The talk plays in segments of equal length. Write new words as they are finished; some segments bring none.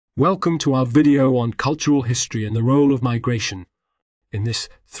Welcome to our video on cultural history and the role of migration. In this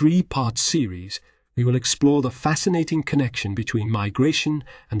three-part series, we will explore the fascinating connection between migration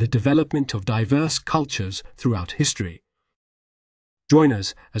and the development of diverse cultures throughout history. Join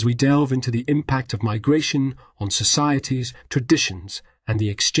us as we delve into the impact of migration on societies, traditions, and the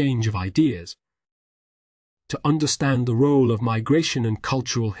exchange of ideas. To understand the role of migration in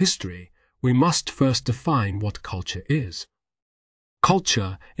cultural history, we must first define what culture is.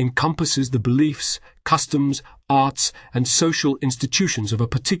 Culture encompasses the beliefs, customs, arts, and social institutions of a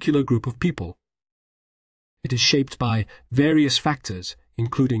particular group of people. It is shaped by various factors,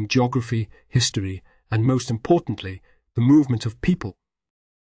 including geography, history, and most importantly, the movement of people.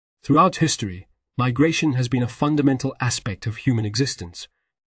 Throughout history, migration has been a fundamental aspect of human existence.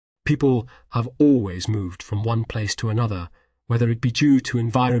 People have always moved from one place to another, whether it be due to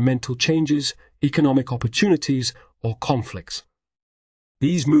environmental changes, economic opportunities, or conflicts.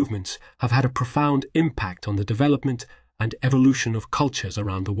 These movements have had a profound impact on the development and evolution of cultures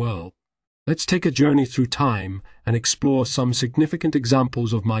around the world. Let's take a journey through time and explore some significant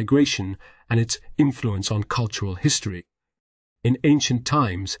examples of migration and its influence on cultural history. In ancient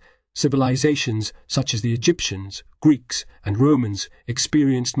times, civilizations such as the Egyptians, Greeks, and Romans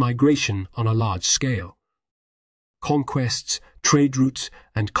experienced migration on a large scale. Conquests, trade routes,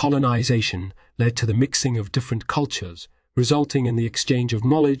 and colonization led to the mixing of different cultures, resulting in the exchange of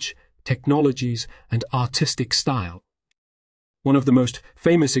knowledge, technologies, and artistic style. One of the most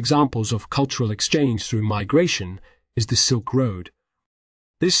famous examples of cultural exchange through migration is the Silk Road.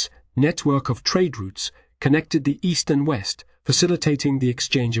 This network of trade routes connected the East and West, facilitating the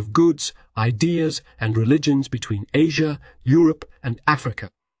exchange of goods, ideas, and religions between Asia, Europe, and Africa.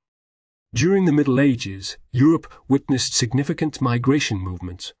 During the Middle Ages, Europe witnessed significant migration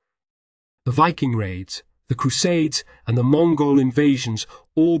movements. The Viking raids, the Crusades, and the Mongol invasions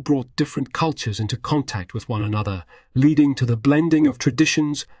all brought different cultures into contact with one another, leading to the blending of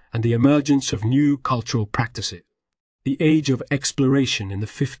traditions and the emergence of new cultural practices. The age of exploration in the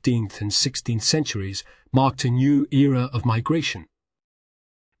 15th and 16th centuries marked a new era of migration.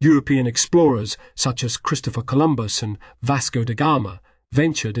 European explorers such as Christopher Columbus and Vasco da Gama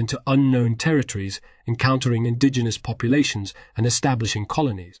ventured into unknown territories, encountering indigenous populations and establishing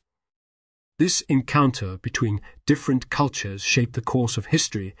colonies. This encounter between different cultures shaped the course of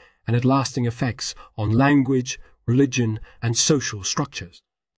history and had lasting effects on language, religion, and social structures.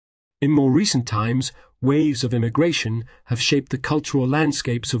 In more recent times, waves of immigration have shaped the cultural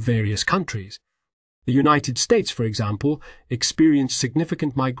landscapes of various countries. The United States, for example, experienced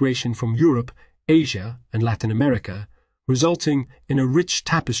significant migration from Europe, Asia, and Latin America, resulting in a rich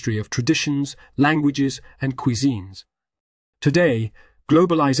tapestry of traditions, languages, and cuisines. Today,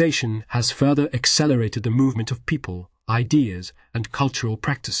 globalization has further accelerated the movement of people, ideas, and cultural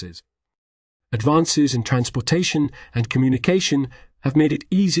practices. Advances in transportation and communication have made it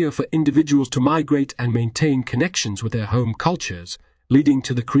easier for individuals to migrate and maintain connections with their home cultures, leading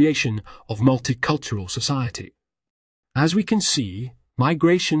to the creation of multicultural society. As we can see,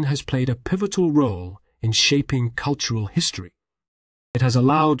 migration has played a pivotal role in shaping cultural history. It has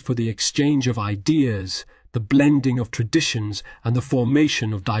allowed for the exchange of ideas, the blending of traditions, and the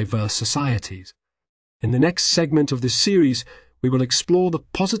formation of diverse societies. In the next segment of this series, we will explore the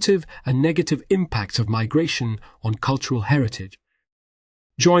positive and negative impacts of migration on cultural heritage.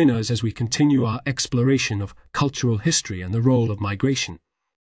 Join us as we continue our exploration of cultural history and the role of migration.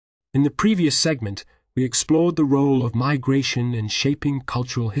 In the previous segment, we explored the role of migration in shaping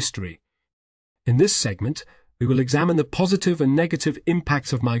cultural history. In this segment, we will examine the positive and negative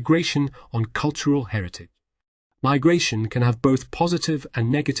impacts of migration on cultural heritage. Migration can have both positive and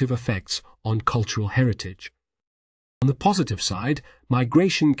negative effects on cultural heritage. On the positive side,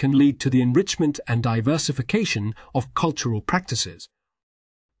 migration can lead to the enrichment and diversification of cultural practices.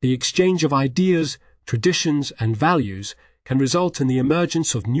 The exchange of ideas, traditions, and values can result in the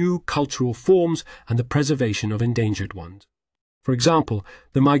emergence of new cultural forms and the preservation of endangered ones. For example,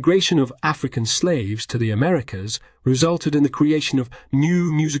 the migration of African slaves to the Americas resulted in the creation of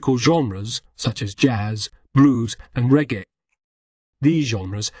new musical genres such as jazz, blues, and reggae. These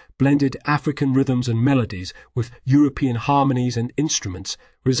genres blended African rhythms and melodies with European harmonies and instruments,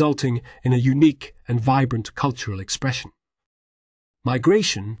 resulting in a unique and vibrant cultural expression.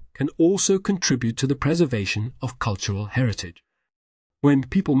 Migration can also contribute to the preservation of cultural heritage. When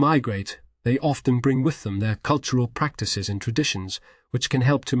people migrate, they often bring with them their cultural practices and traditions, which can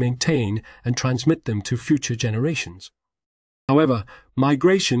help to maintain and transmit them to future generations. However,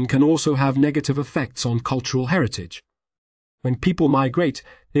 migration can also have negative effects on cultural heritage. When people migrate,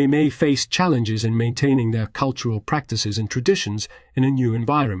 they may face challenges in maintaining their cultural practices and traditions in a new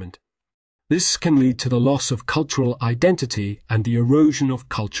environment. This can lead to the loss of cultural identity and the erosion of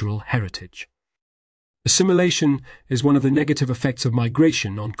cultural heritage. Assimilation is one of the negative effects of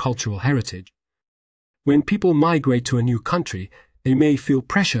migration on cultural heritage. When people migrate to a new country, they may feel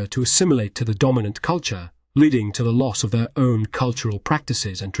pressure to assimilate to the dominant culture, leading to the loss of their own cultural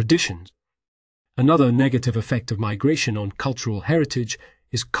practices and traditions. Another negative effect of migration on cultural heritage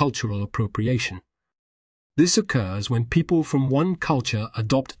is cultural appropriation. This occurs when people from one culture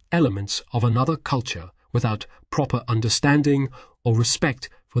adopt elements of another culture without proper understanding or respect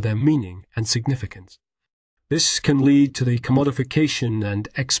for their meaning and significance. This can lead to the commodification and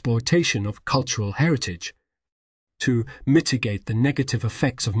exploitation of cultural heritage. To mitigate the negative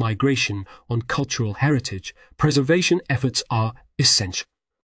effects of migration on cultural heritage, preservation efforts are essential.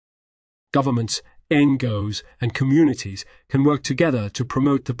 Governments, NGOs, and communities can work together to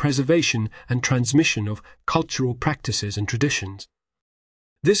promote the preservation and transmission of cultural practices and traditions.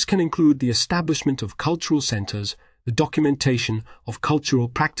 This can include the establishment of cultural centers, the documentation of cultural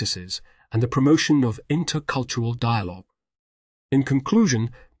practices, and the promotion of intercultural dialogue. In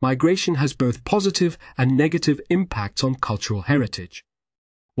conclusion, migration has both positive and negative impacts on cultural heritage.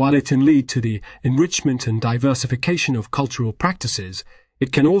 While it can lead to the enrichment and diversification of cultural practices,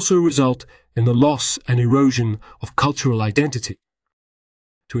 it can also result in the loss and erosion of cultural identity.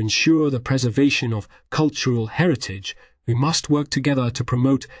 To ensure the preservation of cultural heritage, we must work together to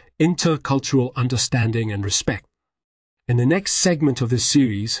promote intercultural understanding and respect. In the next segment of this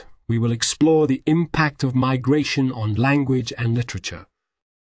series, we will explore the impact of migration on language and literature.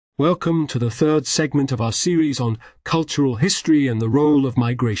 Welcome to the third segment of our series on cultural history and the role of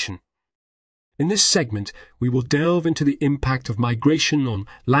migration. In this segment, we will delve into the impact of migration on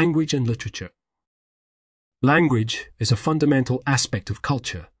language and literature. Language is a fundamental aspect of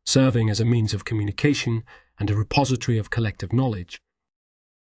culture, serving as a means of communication and a repository of collective knowledge.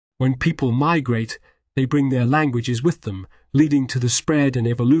 When people migrate, they bring their languages with them, leading to the spread and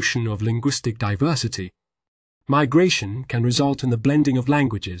evolution of linguistic diversity. Migration can result in the blending of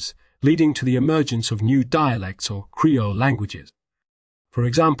languages, leading to the emergence of new dialects or Creole languages. For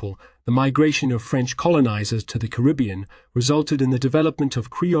example, the migration of French colonizers to the Caribbean resulted in the development of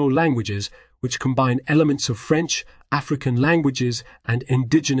Creole languages which combine elements of French, African languages, and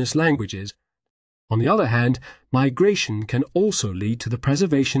indigenous languages. On the other hand, migration can also lead to the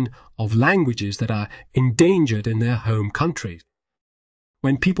preservation of languages that are endangered in their home countries.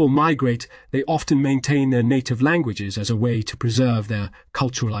 When people migrate, they often maintain their native languages as a way to preserve their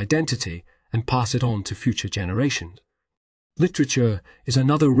cultural identity and pass it on to future generations. Literature is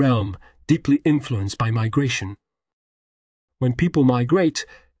another realm deeply influenced by migration. When people migrate,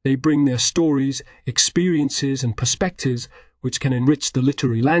 they bring their stories, experiences, and perspectives which can enrich the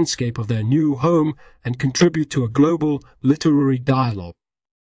literary landscape of their new home and contribute to a global literary dialogue.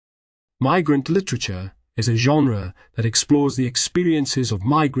 Migrant literature is a genre that explores the experiences of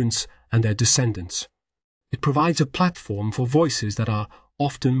migrants and their descendants. It provides a platform for voices that are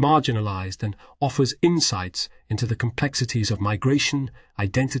often marginalized and offers insights into the complexities of migration,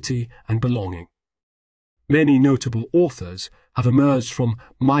 identity, and belonging. Many notable authors have emerged from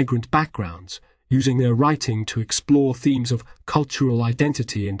migrant backgrounds, using their writing to explore themes of cultural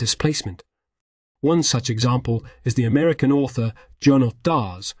identity and displacement. One such example is the American author Jonathan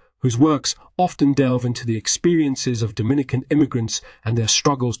Dawes, whose works often delve into the experiences of Dominican immigrants and their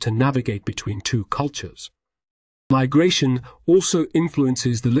struggles to navigate between two cultures. Migration also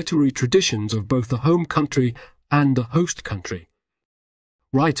influences the literary traditions of both the home country and the host country.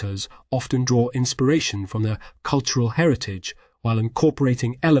 Writers often draw inspiration from their cultural heritage while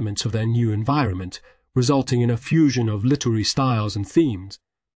incorporating elements of their new environment, resulting in a fusion of literary styles and themes.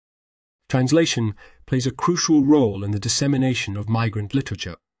 Translation plays a crucial role in the dissemination of migrant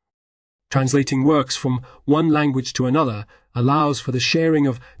literature. Translating works from one language to another allows for the sharing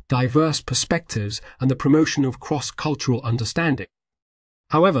of diverse perspectives and the promotion of cross-cultural understanding.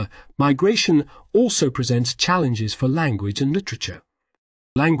 However, migration also presents challenges for language and literature.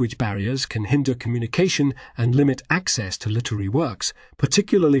 Language barriers can hinder communication and limit access to literary works,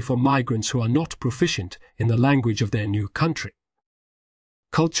 particularly for migrants who are not proficient in the language of their new country.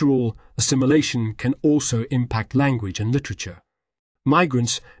 Cultural assimilation can also impact language and literature.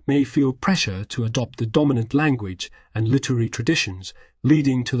 Migrants may feel pressure to adopt the dominant language and literary traditions,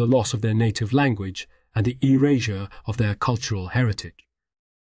 leading to the loss of their native language and the erasure of their cultural heritage.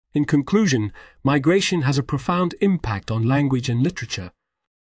 In conclusion, migration has a profound impact on language and literature.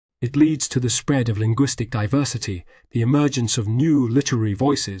 It leads to the spread of linguistic diversity, the emergence of new literary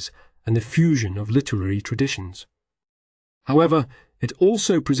voices, and the fusion of literary traditions. However, it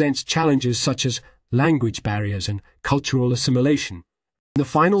also presents challenges such as language barriers and cultural assimilation. In the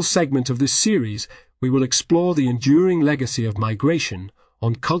final segment of this series, we will explore the enduring legacy of migration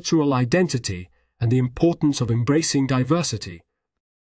on cultural identity and the importance of embracing diversity.